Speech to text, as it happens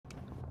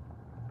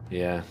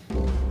Yeah.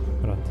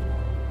 Pronto.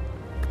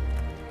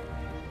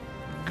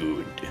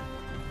 Good.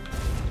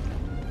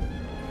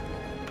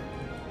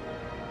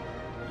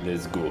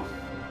 Let's go.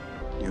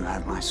 You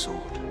have my sword.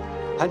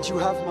 And you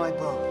have my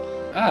bow.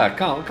 Ah,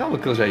 calma, calma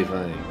que ele já aí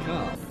vem.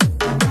 Calma.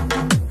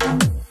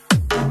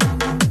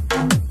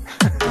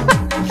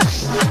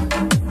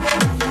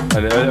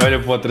 olha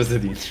para o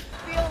atrasadinho.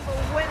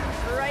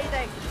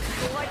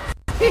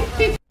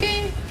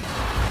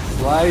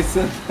 Slice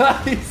and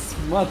dice,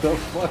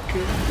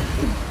 motherfucker.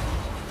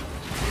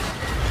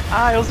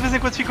 Ah, eles de vez em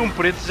quando ficam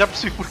pretos, já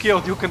percebi porque é o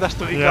Dio que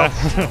andaste a rical.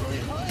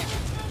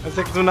 Mas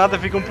é que do nada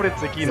ficam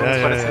pretos aqui, não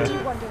me parece?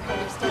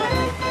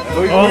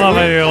 Olá,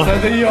 velho. Sai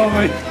daí,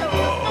 homem.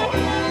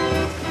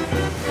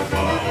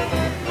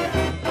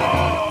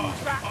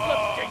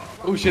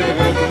 Oh shit,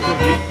 agora eu estou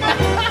aqui.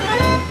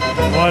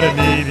 What an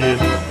idiot.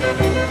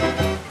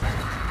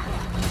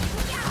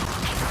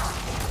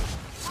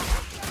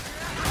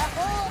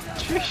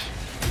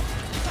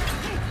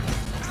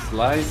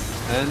 Slice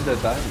and the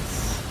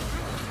dice.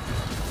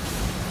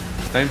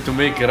 Time to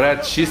make a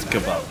rat cheese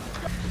kebab.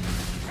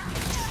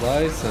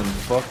 Slice and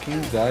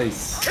fucking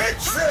dice.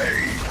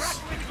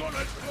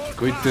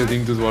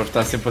 Coitadinho do Dwarf,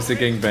 está sempre a ser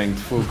gangbang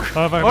de fogo.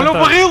 Olha o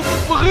barril!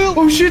 Barril!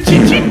 Oh shit,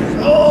 shit, shit!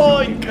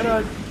 Ai,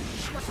 caralho!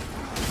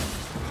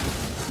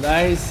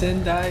 Slice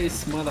and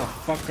dice,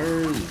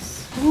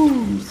 motherfuckers!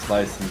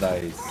 Slice and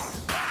dice.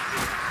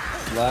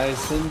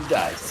 Slice and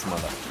dice,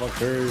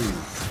 motherfuckers!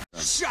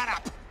 Shut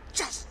up!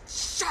 Just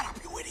shut up,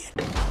 you idiot!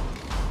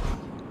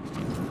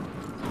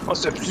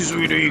 Você é preciso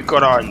ir aí,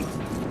 caralho!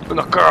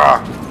 Anda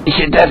cá!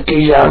 Deixa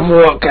que já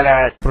vou,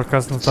 caralho! Por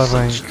acaso não está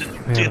bem.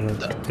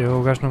 Merda.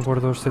 O gajo não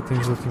guardou os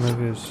setinhos da última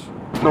vez.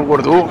 Não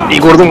guardou? E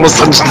guardou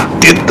maçãs de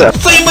teta!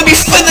 Foi uma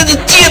bifana de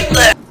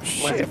teta!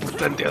 Mas é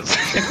importante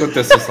essa.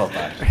 Acontece a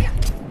saltar.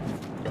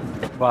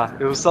 Vá,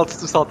 eu salto se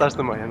tu saltares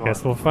também, é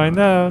Guess we'll find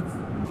out.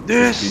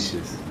 This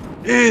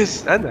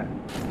is... Anda!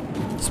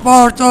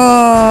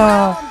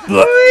 Sparta!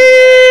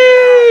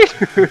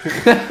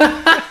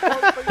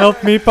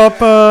 Help me,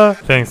 Papa!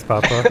 Thanks,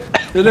 Papa.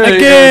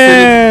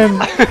 Again!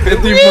 É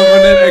tipo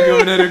a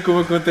maneira como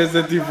acontece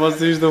é tipo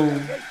vocês dão.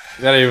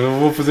 Espera aí, eu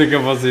vou fazer que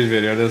vocês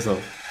verem, olha só.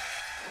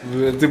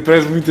 Tipo,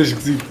 parece muito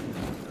esquisito.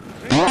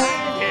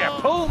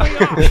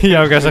 E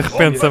aí o gajo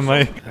arrepende-se a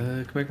meio.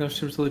 Como é que nós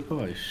temos ali para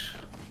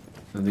baixo?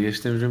 Não digas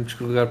que temos mesmo que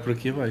escorregar por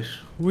aqui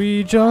abaixo.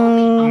 We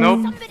jump!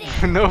 Nope,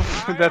 nope,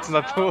 that's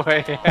not the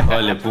way.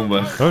 Olha,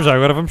 pumba. Vamos já,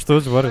 agora vamos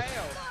todos, bora.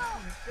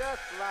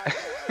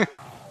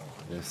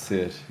 Deve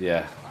ser,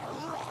 yeah.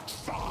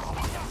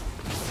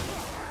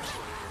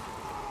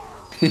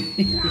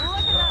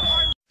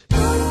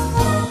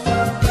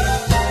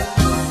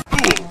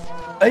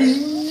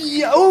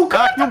 Ai, oh,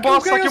 cara, aqui um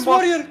boss, aqui um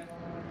boss.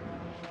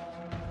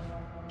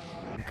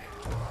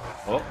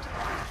 Oh,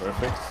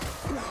 perfect.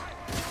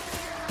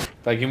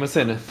 Está aqui uma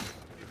cena.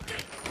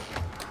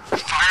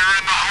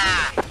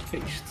 Que é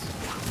isto?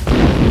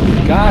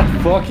 God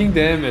fucking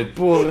damn it,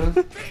 porra.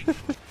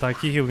 Está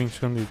aqui healing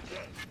escondido.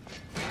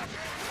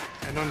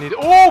 I don't need...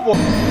 Oh, boy!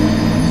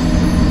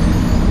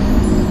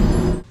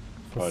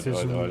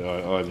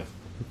 Olha.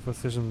 O que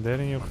vocês me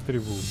derem eu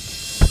retribuo.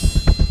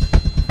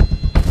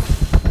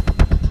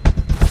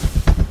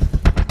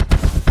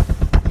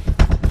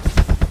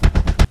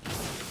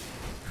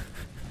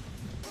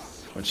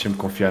 Podes sempre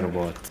confiar no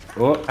bot.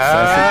 Oh,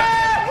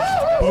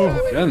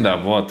 anda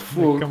bot,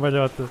 fogo.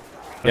 Cambalhota.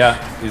 Yeah,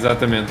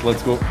 exatamente,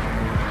 let's go.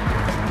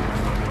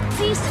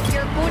 Cease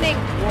your mooning,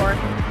 war.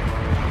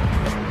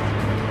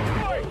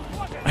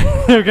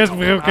 O gajo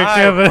morreu com a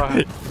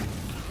queda.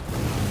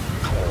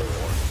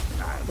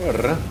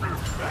 Porra.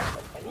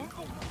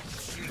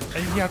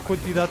 Aí há a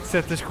quantidade de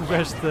setas que o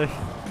gajo tem.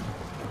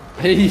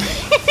 Ei.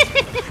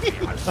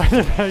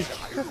 Olha bem.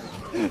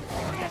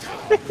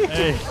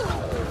 Ei.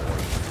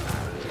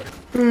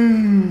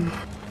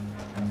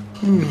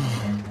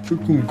 Tu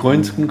com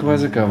coins como que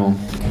vais acabam?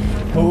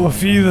 Oh, a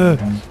vida!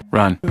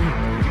 Run. Tem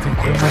que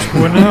correr mais com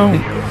o anão!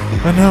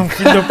 Anão,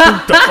 filho da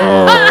puta!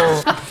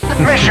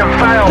 Mission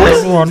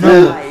failed! Oh,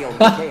 não!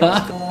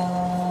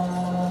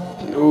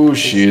 Oh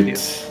shit.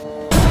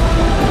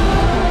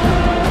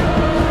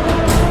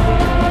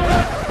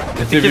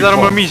 Eu tenho que dar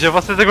uma mija,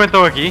 vocês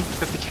aguentam aqui?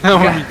 Eu tenho que dar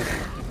uma mija.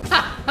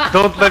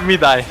 Don't let me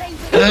die.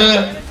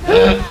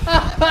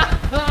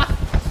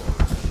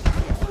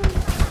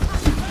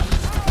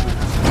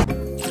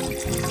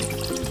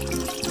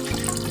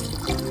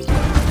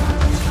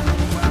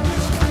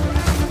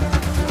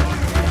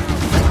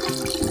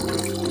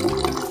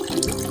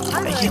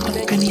 Ai, é tão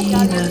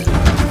pequenina.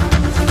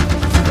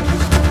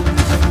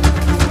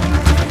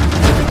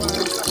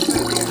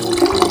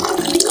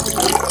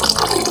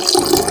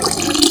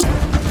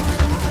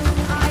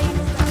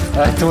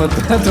 Ai, estão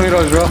a ir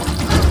ao jogo.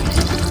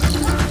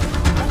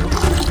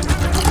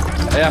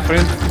 Aí à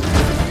frente.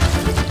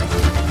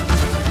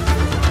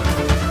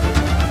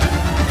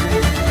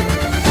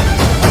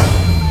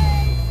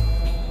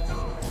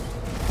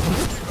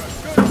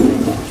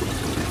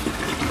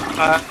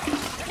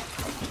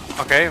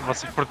 Ok,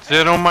 vocês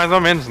protegeram mais ou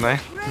menos, não é?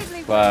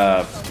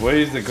 Pá,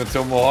 depois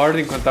aconteceu uma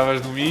ordem enquanto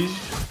estavas no mijo.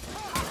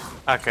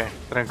 Ok,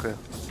 tranquilo.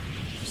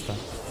 Está.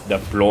 The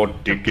plot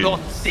thickens.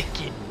 Plot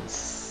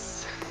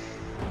thickens.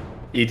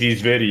 It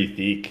is very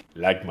thick,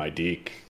 like my dick.